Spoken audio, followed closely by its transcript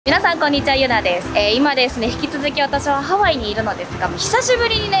皆さんこんにちは、ゆなです。今ですね、引き続き私はハワイにいるのですが、久しぶ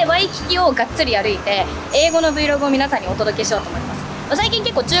りにね、ワイキキをがっつり歩いて、英語の Vlog を皆さんにお届けしようと思います。最近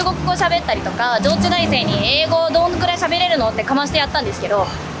結構中国語喋ったりとか、上智大生に英語どんくらい喋れるのってかましてやったんですけど、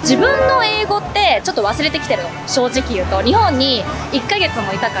自分の英語ってちょっと忘れてきてるの、正直言うと。日本に1ヶ月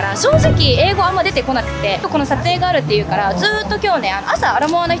もいたから正直英語あんま出てこなくて、この撮影があるっていうからずーっと今日ね、朝アラ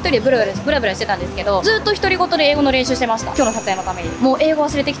モアナ一人でブラブラしてたんですけど、ずーっと独り言で英語の練習してました。今日の撮影のために。もう英語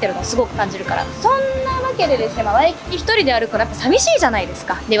忘れてきてるのすごく感じるから。そんなわけでですね、ワイキキ一人で歩くのやっぱ寂しいじゃないです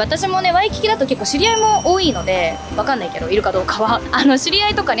か。で、私もね、ワイキキだと結構知り合いも多いので、わかんないけどいるかどうかは知り合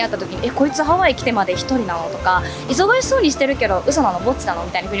いとかに会った時にこいつハワイ来てまで一人なのとか、忙しそうにしてるけど嘘なのぼっちなの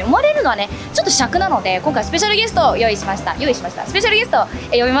みたいな風に思われるのはね、ちょっと尺なので、今回スペシャルゲストを用意しました。スペシャルゲストを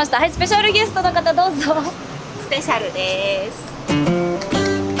呼びました。はい、スペシャルゲストの方どうぞ。スペシャルです。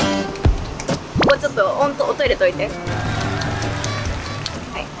ここちょっとおトイレといて。はい。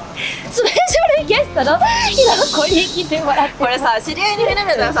スペシャルゲストのひなこに来てもらって。これさ、知り合いに見ら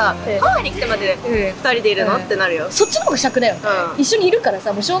れたらさ、ハワイに来てまで2人でいるのってなるよ。そっちの方が尺だよね。一緒にいるから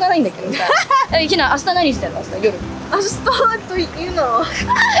さ、もうしょうがないんだけどさ。ひな、明日何してるの？明日夜。明日というの。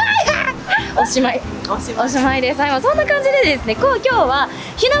おしまいです。はい、そんな感じでですね、今日は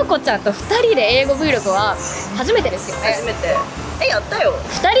ひなこちゃんと2人で英語 Vlog は初めてですよね。初めて。やったよ。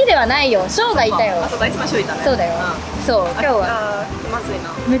2人ではないよ、ショーがいたよ。あ、そうだ、一番ショーいたね。そうだよ。そう、今日は気まずいな。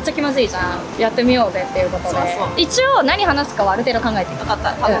めっちゃ気まずいじゃん。やってみようぜっていうことで、一応何話すかはある程度考えていく。分かっ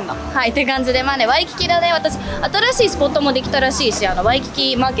た、頼んだ。はい、って感じで、まあね、ワイキキだね。私新しいスポットもできたらしいし、ワイキ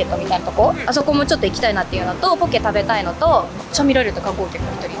キマーケットみたいなとこ、あそこもちょっと行きたいなっていうのと、ポケ食べたいのと、めっちゃ見られた観光客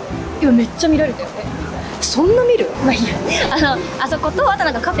の一人。今めっちゃ見られたよね。そんな見る？まあいいや。あそこと、あと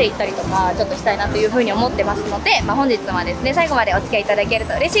なんかカフェ行ったりとかちょっとしたいなというふうに思ってますので、まあ、本日はですね、最後までお付き合いいただける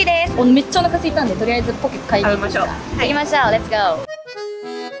と嬉しいです。めっちゃお腹空いたんで、とりあえずポケ買いに行きましょう。行きましょう。レッツゴー。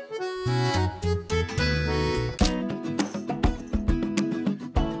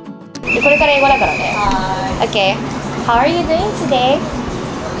これから英語だからね。Okay. How are you doing today?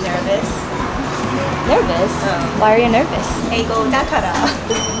 Nervous? Why are you nervous? 英語だから。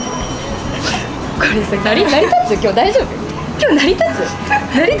これさ、成り立つ？今日大丈夫？今日成り立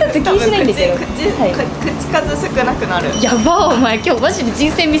つ気にしないんだけど。口数少なくなる。やば、お前今日マジで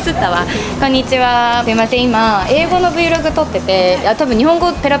人生ミスったわ。こんにちは。すいません、今英語の Vlog 撮ってて、多分日本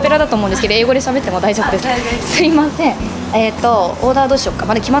語ペラペラだと思うんですけど、英語で喋っても大丈夫です。すいません。オーダーどうしようか。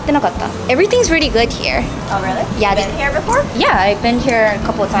まだ決まってなかった。Everything's really good here. Oh really? Yeah. Been here before? Yeah, I've been here a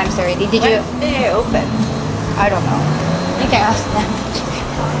couple of times already. Did you? When did it open? I don't know. You can ask them.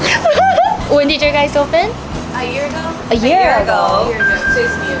 When did you guys open? A year ago. A year ago. So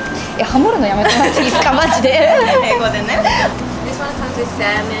it's new. いや、ハモるのやめてもらっていいですか、マジで。英語でね。This one comes with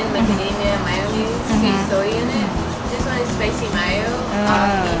salmon, macadamia, mayonnaise, sweet soy in it. This one is spicy mayo,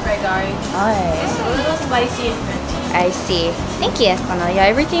 deep fried garlic. It's a little spicy and crunchy. I see. Thank you. Yeah,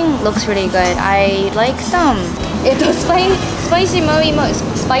 everything looks really good. I like some. Spicy maui maui.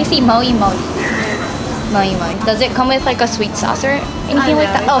 Spicy maui maui. Maui maui. Does it come with like a sweet sauce or anything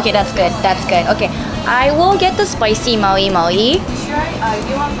like that? Oh, okay, that's good. That's good. Okay, I will get the spicy maui maui. Sure.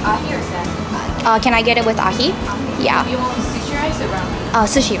 You want ahi or salmon? Can I get it with ahi? Yeah. You want sushi rice or ramen?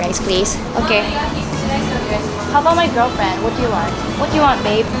 Sushi rice, please. Okay. How How about my girlfriend? What do you want? What do you want,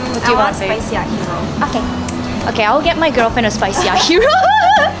 babe? What do you want, babe? Spicy ahi roll. Okay. Okay, I'll get my girlfriend a spicy ahi roll.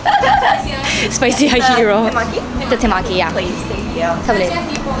 Spicy ahi roll. Temaki? The temaki, yeah. Please, thank you. 食べれる。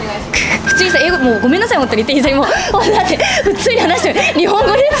普通にさ、英語もうごめんなさい、本当に店員さんにもうだって普通に話してる、日本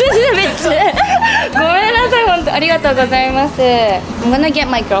語で通じてめっちゃごめんなさい、本当ありがとうございます。 I'm gonna get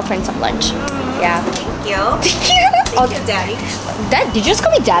my girlfriend some lunch. Yeah. Thank you. Thank you. Thank you, Daddy. Dad, did you just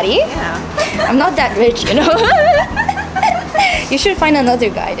call me daddy? Yeah. I'm not that rich, you know. You should find another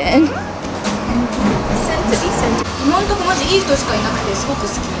guy then. 今んとこマジいい人しかいなくてすごく好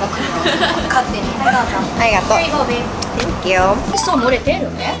きだから勝手に。はい、どうぞ。ありがとう。Here you go, babe. Thank you. そう漏れて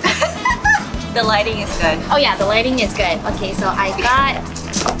るね。The lighting is good. Oh yeah, the lighting is good. Okay, so I got.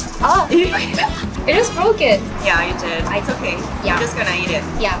 Oh, it is broken. Yeah, you did. It's okay. Yeah. I'm just gonna eat it.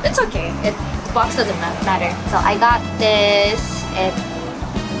 Yeah, it's okay. The box doesn't matter. So I got this.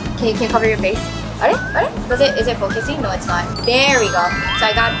 Can you cover your face? Is it focusing? No, it's not. There we go. So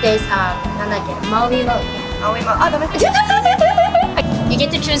I got this. なんだっけ、Maui Maui. You get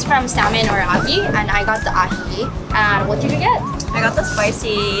to choose from salmon or ahi, and I got the ahi. And what did you get? I got the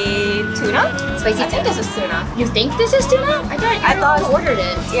spicy tuna. Spicy I think tuna. this is tuna. You think this is tuna? I thought you ordered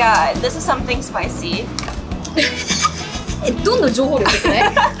it. Yeah, this is something spicy. どんどん情報量です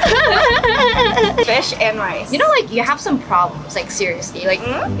ね。 Fish and rice. You know, like you have some problems, like seriously. Like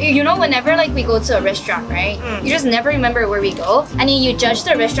you know, whenever like we go to a restaurant, right? You just never remember where we go, and then you judge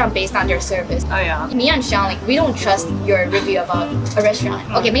the restaurant based on their service. Oh yeah. Me and Sean, like we don't trust your review about a restaurant.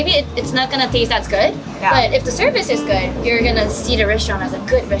 Okay, maybe it's not gonna taste as good, but if the service is good, you're gonna see the restaurant as a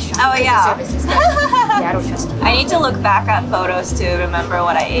good restaurant. Oh because yeah. the service is good. Yeah, I don't trust you. I need to look back at photos to remember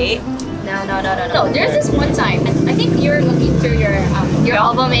what I ate. No. There's this one time. I think you were looking through your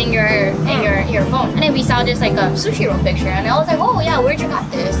album and your phone, and then we saw this like a sushi roll picture, and I was like, oh yeah, where'd you got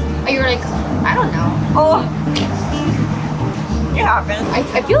this? And you were like, I don't know. Oh. It happened.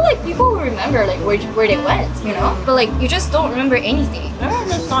 I feel like people will remember like where they went, you know, but like you just don't remember anything. I'm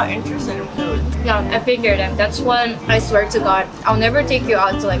just not interested in food. Yeah, I figured, and that's when I swear to God, I'll never take you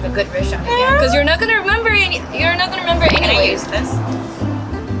out to like a good restaurant again, because you're not gonna remember You're not gonna remember Can I anyways. use this?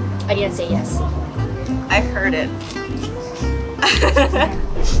 I didn't say yes. I heard it.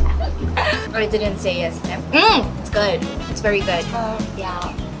 I didn't say yes. It's good. It's very good. Yeah.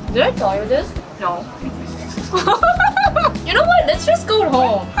 Did I tell you this? No. You know what? Let's just go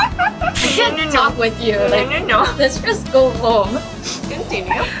home. I can't talk with you. Like, No. let's just go home.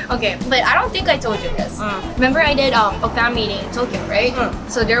 Continue. Okay, but I don't think I told you this. Remember I did a fan meeting in Tokyo, right?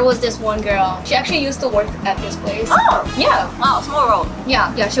 So there was this one girl. She actually used to work at this place. Oh. Yeah. Wow, small world.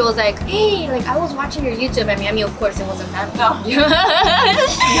 Yeah. She was like, hey, like I was watching your YouTube. I mean, of course it wasn't fan meeting.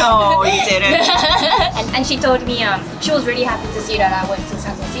 No, you didn't. and she told me she was really happy to see that I went to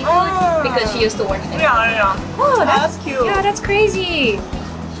San Seafood because she used to work there. Yeah. Oh, That's cute. Yeah, that's crazy.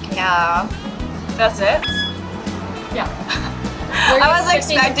 Yeah. That's it? Yeah. I was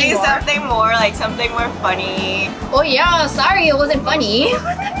expecting something more, like something more funny. Oh yeah, sorry, it wasn't funny.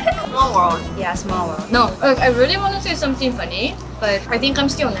 Small world. Yeah, small world. No, like, I really want to say something funny, but I think I'm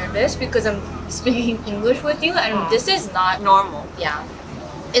still nervous because I'm speaking English with you, and this is not Normal. Yeah,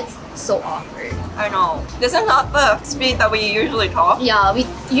 it's so awkward. I know. This is not the speed that we usually talk. Yeah, we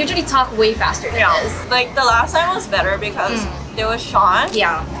usually talk way faster than this. Like the last time was better because there was Sean.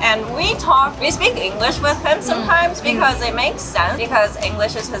 Yeah. And we speak English with him sometimes because it makes sense because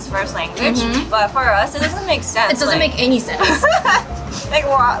English is his first language. But for us, it doesn't make sense. It doesn't make any sense. Like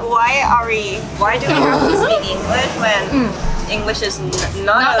why do we have to speak English when English is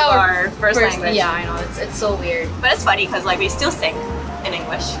not our first language? Yeah, I know. It's so weird. But it's funny because like we still sing in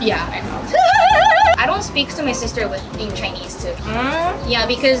English. Yeah, I know. I don't speak to my sister in Chinese too. Yeah,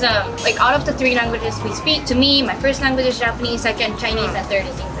 because like out of the 3 languages we speak, to me, my first language is Japanese, second Chinese, and third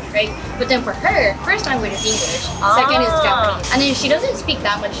is English, right? But then for her, first language is English, second is Japanese, and then she doesn't speak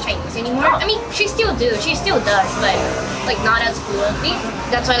that much Chinese anymore. I mean, she still does, but like not as fluently.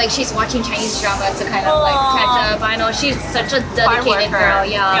 That's why like she's watching Chinese drama to kind of like catch up. I know she's such a dedicated girl.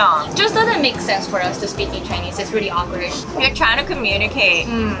 Yeah. It just doesn't make sense for us to speak in Chinese. It's really awkward. You're trying to communicate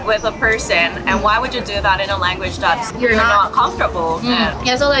with a person, and why would you do that in a language that you're not comfortable in?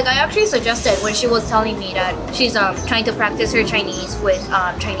 Yeah, so like I actually suggested when she was telling me that she's trying to practice her Chinese with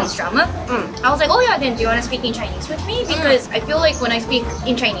Chinese drama. I was like, oh yeah, then do you want to speak in Chinese with me? Because I feel like when I speak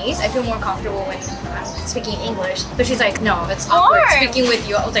in Chinese, I feel more comfortable when I'm speaking English. But she's like, no, it's awkward speaking with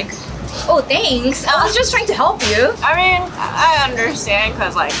you. I was like, oh, thanks. I was just trying to help you. I mean, I understand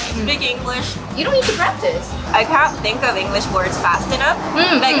because like speak English. You don't need to practice. I can't think of English words fast enough.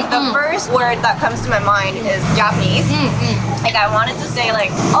 Like the first word that comes to my mind is Japanese. Like I wanted to say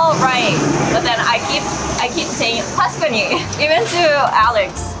like, oh right, but then I keep saying taskuni. Even to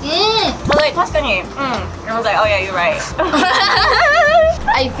Alex. But like taskuni. And I was like, oh yeah, you're right.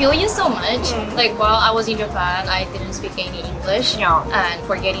 I feel you so much. Like while I was in Japan, I didn't speak any English. And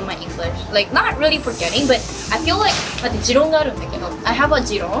forgetting my English. Like not really forgetting, but I feel like I have a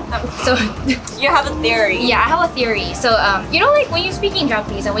jiron. So you have a theory. Yeah, I have a theory. So you know, like when you speak in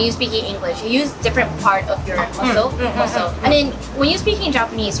Japanese and when you speak in English, you use different part of your muscle. And then when you speak in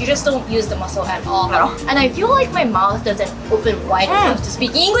Japanese, you just don't use the muscle at all. And I feel like my mouth doesn't open wide enough to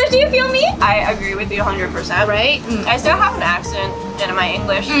speak English. Do you feel me? I agree with you 100%. Right? I still have an accent in my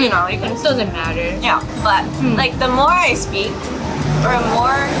English. You know, you can. It doesn't matter. Yeah, but like the more I speak, or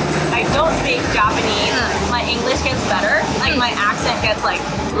more I don't speak Japanese, my English gets better. Like my accent gets like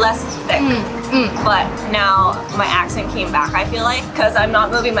less thick. But now my accent came back, I feel like, because I'm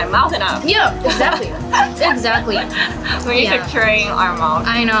not moving my mouth enough. Yeah, exactly. Exactly. We need to train our mouth.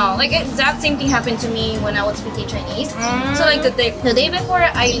 I know. Like exact same thing happened to me when I was speaking Chinese. So like the day before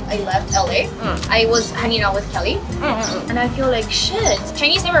I left LA, I was hanging out with Kelly, and I feel like shit.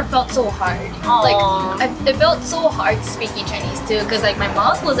 Chinese never felt so hard. Like it felt so hard to speak in Chinese too, because like my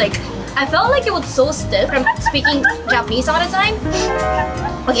mouth was like, I felt like it was so stiff from speaking Japanese all the time.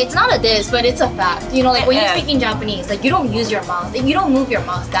 Okay, it's not a diss, but it's a fact. You know, like when you Yeah. speak in Japanese, like you don't use your mouth. You don't move your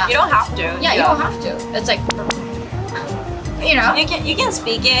mouth that You don't much. have to. Yeah, you don't have to. It's like, you know. You can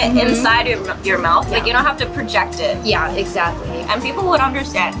speak it inside your mouth. Like you don't have to project it. Yeah, exactly. And people would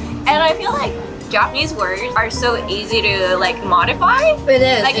understand. And I feel like Japanese words are so easy to like modify. It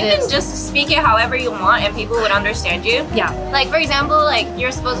is. Like you can just speak it however you want and people would understand you. Yeah. Like for example, like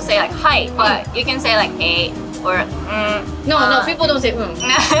you're supposed to say like hi, but you can say like hey or No, people don't say no.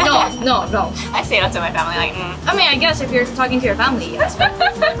 I say that to my family like I mean, I guess if you're talking to your family, yes.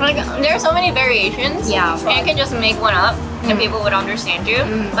 Like there are so many variations. Yeah. And you can just make one up and people would understand you.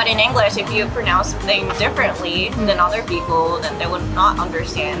 But in English, if you pronounce something differently than other people, then they would not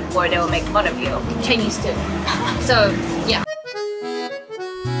understand or they will make fun of you. Chinese too. So, yeah.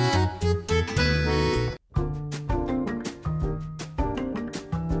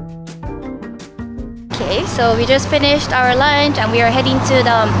 Okay, so we just finished our lunch and we are heading to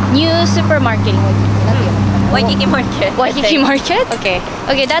the new supermarket in Waikiki Market. Waikiki Market? Okay.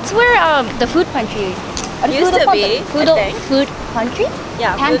 Okay, that's where the food pantry Used to be, I think. Food pantry?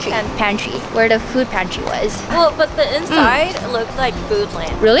 Yeah, Pantry. food Pantry. Where the food pantry was. Well, but the inside looked like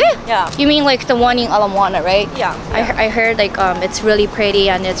Foodland. Really? Yeah. You mean like the one in Ala Moana, right? Yeah. I heard like it's really pretty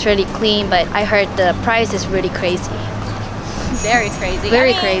and it's really clean, but I heard the price is really crazy. Very crazy.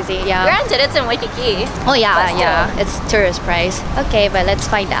 Very crazy, yeah. Granted, it's in Waikiki. Oh yeah, But still. yeah. It's tourist price. Okay, but let's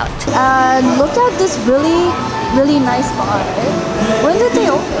find out. And look at this really nice bar. When did they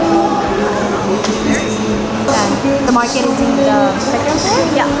open? And the market is in the second floor?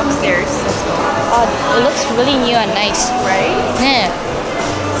 Yeah, upstairs. Let's go. Oh, it looks really new and nice. Right? Yeah.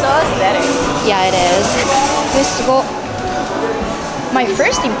 So aesthetic. Yeah, it is. Let's go. My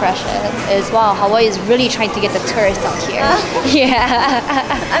first impression is, wow, Hawaii is really trying to get the tourists out here. Yeah.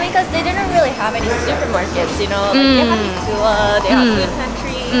 I mean, because they didn't really have any supermarkets, you know? Like, they have Itua, they have food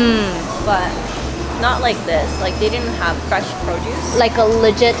pantry, but not like this. Like, they didn't have fresh produce. Like a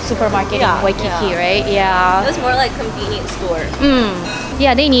legit supermarket Yeah, in Waikiki, yeah. right? It Yeah. was more like convenience store.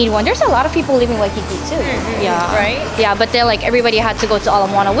 Yeah, they need one. There's a lot of people living in Waikiki too. Yeah. Right? Yeah, but then like everybody had to go to Ala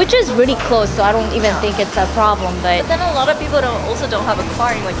Moana, which is really close, so I don't even think it's a problem. But But then a lot of people also don't have a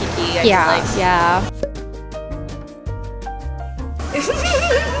car in Waikiki. I yeah, feel like. yeah.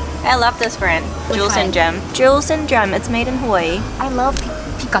 I love this brand, Jules and Gem. Jules and Gem, it's made in Hawaii. I love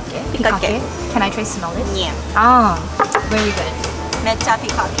pikake. Pikake. Can I try smell it? Yeah. Ah, very good. Mecha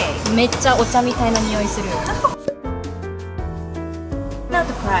pikake. めっちゃお茶みたいな匂いする。Not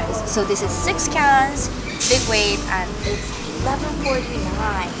the price. So this is 6 cans, big weight, and it's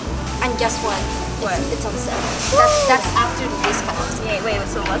 $11.49. And guess what? What? It's on sale. That's after the discount. Yeah, wait,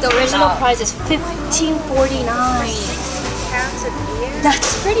 so what's The original price is $15.49. 6 cans a beer?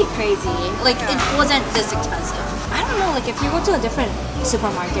 That's pretty crazy. Like it wasn't this expensive. I don't know. Like if you go to a different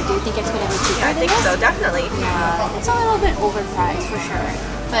supermarket, do you think it's gonna be cheaper? I than think this? so, definitely. Yeah, it's a little bit overpriced for sure.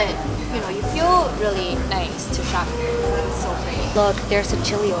 But you know, you feel really nice to shop here. It's so pretty. Look, there's a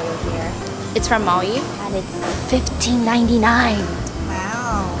chili oil here. It's from Maui and it's $15.99.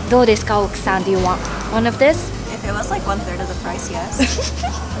 Wow. どうですか、奥さん? Do you want one of this? If it was like 1/3 of the price, yes.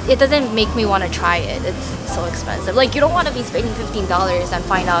 It doesn't make me want to try it. It's so expensive. Like you don't want to be spending $15 and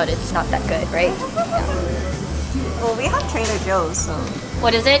find out it's not that good, right? Well, we have Trader Joe's, so.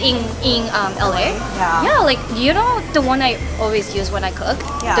 What is it in LA? Yeah. Yeah, like you know the one I always use when I cook,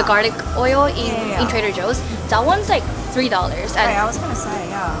 Yeah. the garlic oil in Yeah. Trader Joe's. That one's like $3, and Right, I was gonna say,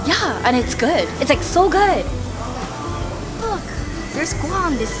 yeah. yeah, and it's good. It's like so good. Look, there's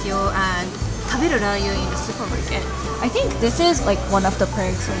guan desyo and taberu rayu in the supermarket. I think this is like one of the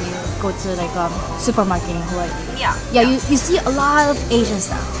perks when you go to like supermarket in Hawaii. Yeah. Yeah, you see a lot of Asian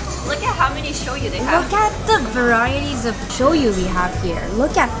stuff. Look at how many shoyu they have. Look at the varieties of shoyu we have here.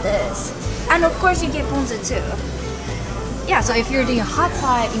 Look at this. And of course you get ponzu too. Yeah, so if you're doing a hot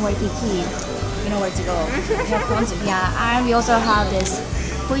pot in Waikiki, you know where to go. You have ponzu. Yeah, and we also have this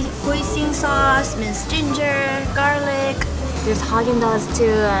hoisin sauce, minced ginger, garlic. There's Haagen-Dazs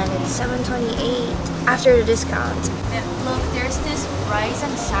too, and it's $7.28 after the discount. And look, there's this Rise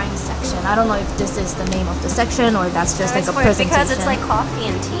and Shine section. I don't know if this is the name of the section or that's just like a presentation. Because it's like coffee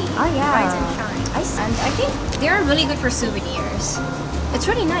and tea. Oh yeah. Rise and shine. I see. And I think they're really good for souvenirs. It's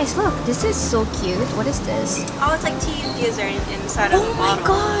really nice. Look, this is so cute. What is this? Oh, it's like tea infuser inside of Oh the my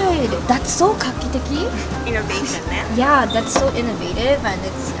bottle. god! That's so kakiteki. Innovation, man. Yeah, that's so innovative and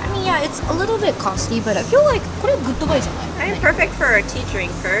it's, I mean, yeah, it's a little bit costly, but I feel like it's good to buy. I mean, perfect for tea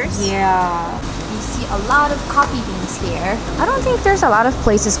drinkers. Yeah. You see a lot of coffee beans here. I don't think there's a lot of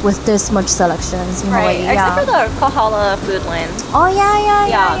places with this much selections in Right, Hawaii. except for the Kohala Foodland. Oh yeah,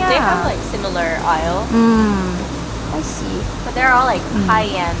 yeah. They have like similar aisle. I see. But but they're all like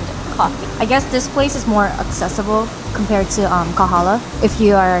high-end coffee. I guess this place is more accessible compared to Kahala if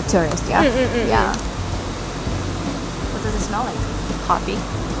you are a tourist, yeah? Yeah. What does it smell like? Coffee.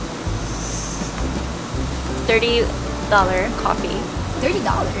 $30 coffee.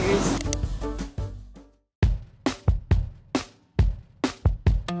 $30.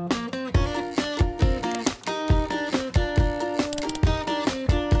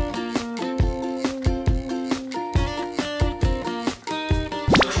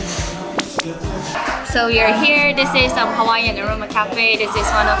 So we are here. This is Hawaiian Aroma Cafe. This is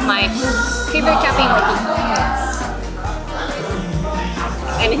one of my favorite cafe in Waikiki.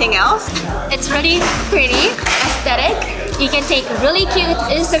 Anything else? It's really pretty, aesthetic. You can take really cute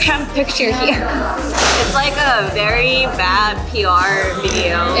Instagram picture here. It's like a very bad PR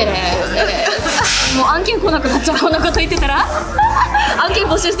video. It is. もう案件来なくなっちゃう。こんなこと言ってたら案件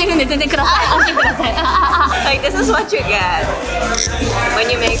募集してるんで全然ください。案件ください。Like this is what you get when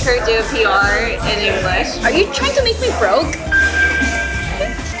you make her do PR in English. Are you trying to make me broke?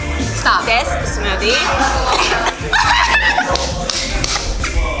 Stop. This smoothie.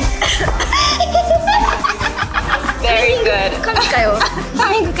 Very good. 神かよ。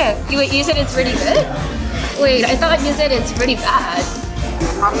神かよ。You said it's really good? Wait, I thought you said it's really bad.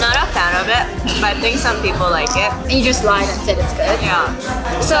 I'm not a fan of it, but I think some people like it. And you just lied and said it's good? Yeah.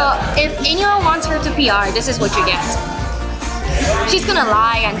 So, if anyone wants her to PR, this is what you get. She's gonna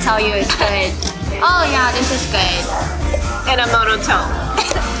lie and tell you it's good. Oh yeah, this is good. In a monotone.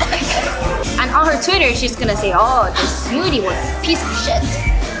 And on her Twitter, she's gonna say, oh, this smoothie was a piece of shit.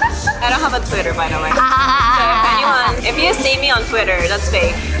 I don't have a Twitter, by the way. So if you see me on Twitter, that's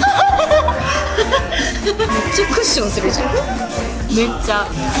fake. めっちゃクッションするじゃん。めっちゃ。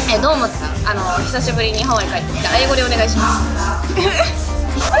どう思った？久しぶりにハワイ帰ってきた。英語でお願いします。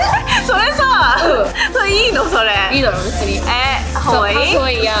それさ、それいいのそれ？いいだろ別に。ハワイ？ハ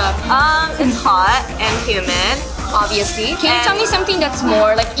ワイ、yeah. It's hot and humid. Obviously. Can you tell me something that's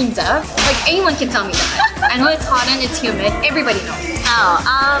more like in depth? Like anyone can tell me that. I know it's hot and it's humid. Everybody knows. Oh,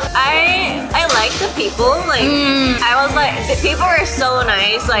 I like the people. Like I was like, the people were so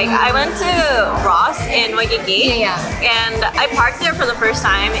nice. Like I went to Ross in Waikiki, and I parked there for the first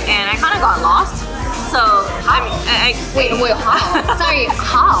time, and I kind of got lost. So wait, how? Sorry,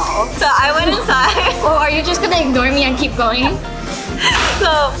 how? So I went inside. Or are you just gonna ignore me and keep going? So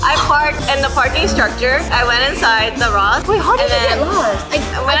I parked in the parking structure. I went inside the Ross. Wait, how did you get lost?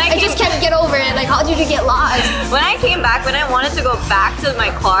 I just can't get over it. Like, how did you get lost? When I came back, when I wanted to go back to my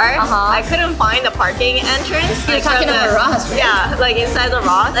car, I couldn't find the parking entrance. You're talking about Ross, right? Yeah, like inside the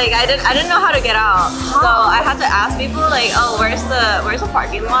Ross. Like I didn't know how to get out. So I had to ask people like, oh, where's the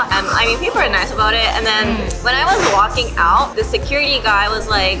parking lot? And I mean, people are nice about it. And then when I was walking out, the security guy was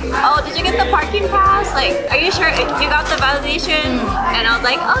like, oh, did you get the parking pass? Like, are you sure you got the validation? And I was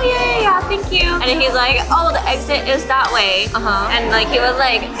like, oh yeah, thank you. And he's like, oh, the exit is that way. And like he was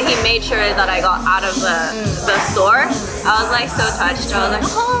like, he made sure that I got out of the store. I was like so touched. I was like,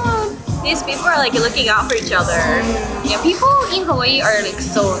 oh, these people are like looking out for each other. Yeah, people in Hawaii are like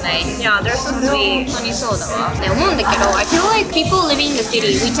so nice. Yeah, they're so sweet. 本当にそうだわ。ね、思うんだけど、I feel like people living in the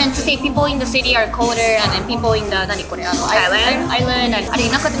city, we tend to say people in the city are colder, and then people in the 何これisland and あれ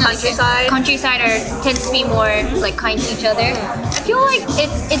田舎って何だっけ countryside tends to be more like kind to each other. I feel like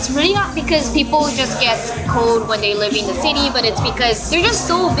it's really not because people just get cold when they live in the city, but it's because they're just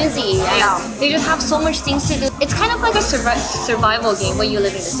so busy. And they just have so much things to do. It's kind of like a survival game when you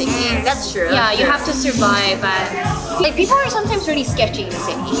live in the city. That's true. Yeah, you have to survive, and like people are sometimes really sketchy in the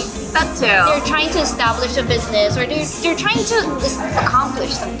city. That too. They're trying to establish a business, or they're trying to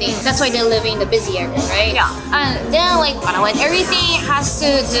accomplish something. That's why they live in the busy area, right? Yeah. And then like when everything has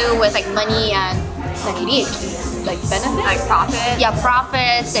to do with like money and like benefits, like profit. Yeah,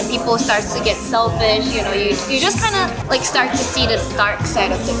 profits, and people start to get selfish. You know, you just kind of like start to see the dark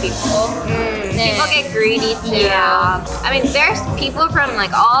side of the people. People get greedy too. Yeah. I mean, there's people from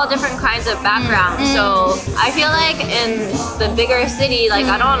like all different kinds of backgrounds. So I feel like in the bigger city, like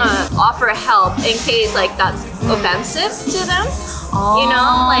I don't want to offer help in case like that's offensive to them. You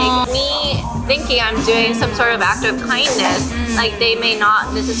know, like me thinking I'm doing some sort of act of kindness, like they may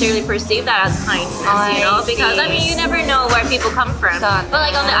not necessarily perceive that as kindness, you know, because I mean you never know where people come from. But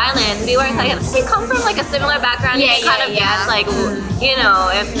like on the island, we were like, they come from like a similar background. You can kind of guess like, you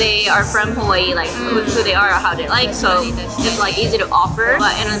know, if they are from Hawaii, like who they are or how they like. So it's like easy to offer.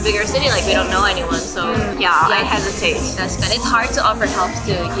 But in a bigger city, like we don't know anyone. So yeah, I hesitate. It's hard to offer help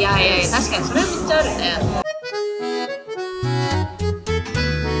too. Yeah. 確かにそれめっちゃあるね。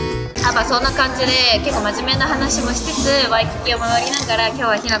How about まあそんな感じで結構真面目な話もしつつワイキキを回りながら今日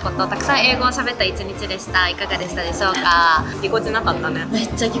はひなことたくさん英語を喋った一日でした。いかがでしたでしょうか？ぎこちなかったね。め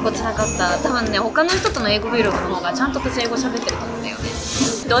っちゃぎこちなかった。多分ね他の人との英語 Vlog の方がちゃんと私英語喋ってると思うんだよね。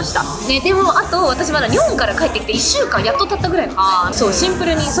どうしたね、でもあと私まだ日本から帰ってきて1週間やっと経ったぐらいの、そうシンプ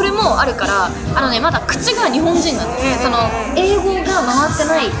ルにそれもあるからまだ口が日本人なんですね、その英語が回って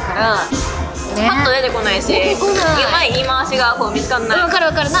ないからね、パッと出てこないし、うまい言い回しがこう見つかんない。分かる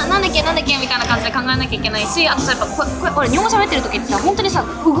分かる、なんだっけなんだっけみたいな感じで考えなきゃいけないし、あとさやっぱこれ俺日本語喋ってる時ってさ本当にさ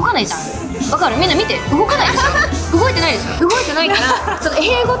動かないじゃん。分かる？みんな見て動かないでしょ動いてないでしょ動いてないからその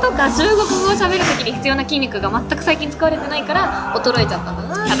英語とか中国語を喋る時に必要な筋肉が全く最近使われてないから衰えちゃったん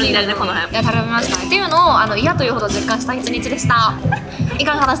だな。たるんだよねこの辺。いやたるみましたねっていうのを嫌というほど実感した一日でした。い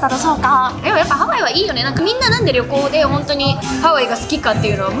かがだったでしょうか？でもやっぱハワイはいいよね。なんかみんななんで旅行で本当にハワイが好きかって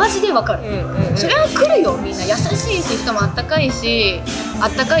いうのはマジでわかる。それは来るよみんな。優しいし人もあったかいし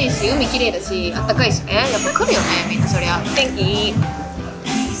海綺麗だしあったかいしね。やっぱ来るよねみんなそりゃ。天気いい。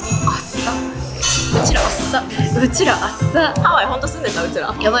うちらあっさ。ハワイほんと住んでたうち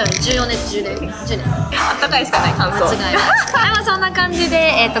ら。やばいよね10年。あったかいしかない感想。間違いない。まあそんな感じ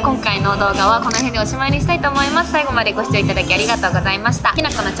で今回の動画はこの辺でおしまいにしたいと思います。最後までご視聴いただきありがとうございました。きな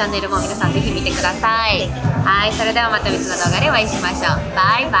このチャンネルも皆さんぜひ見てください。はい、それではまた別の動画でお会いしましょう。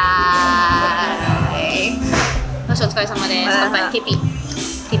バイバーイ。よしお疲れ様です。乾杯。テ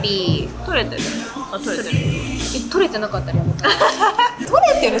ィピー。取れてる。取れてなかったり思った。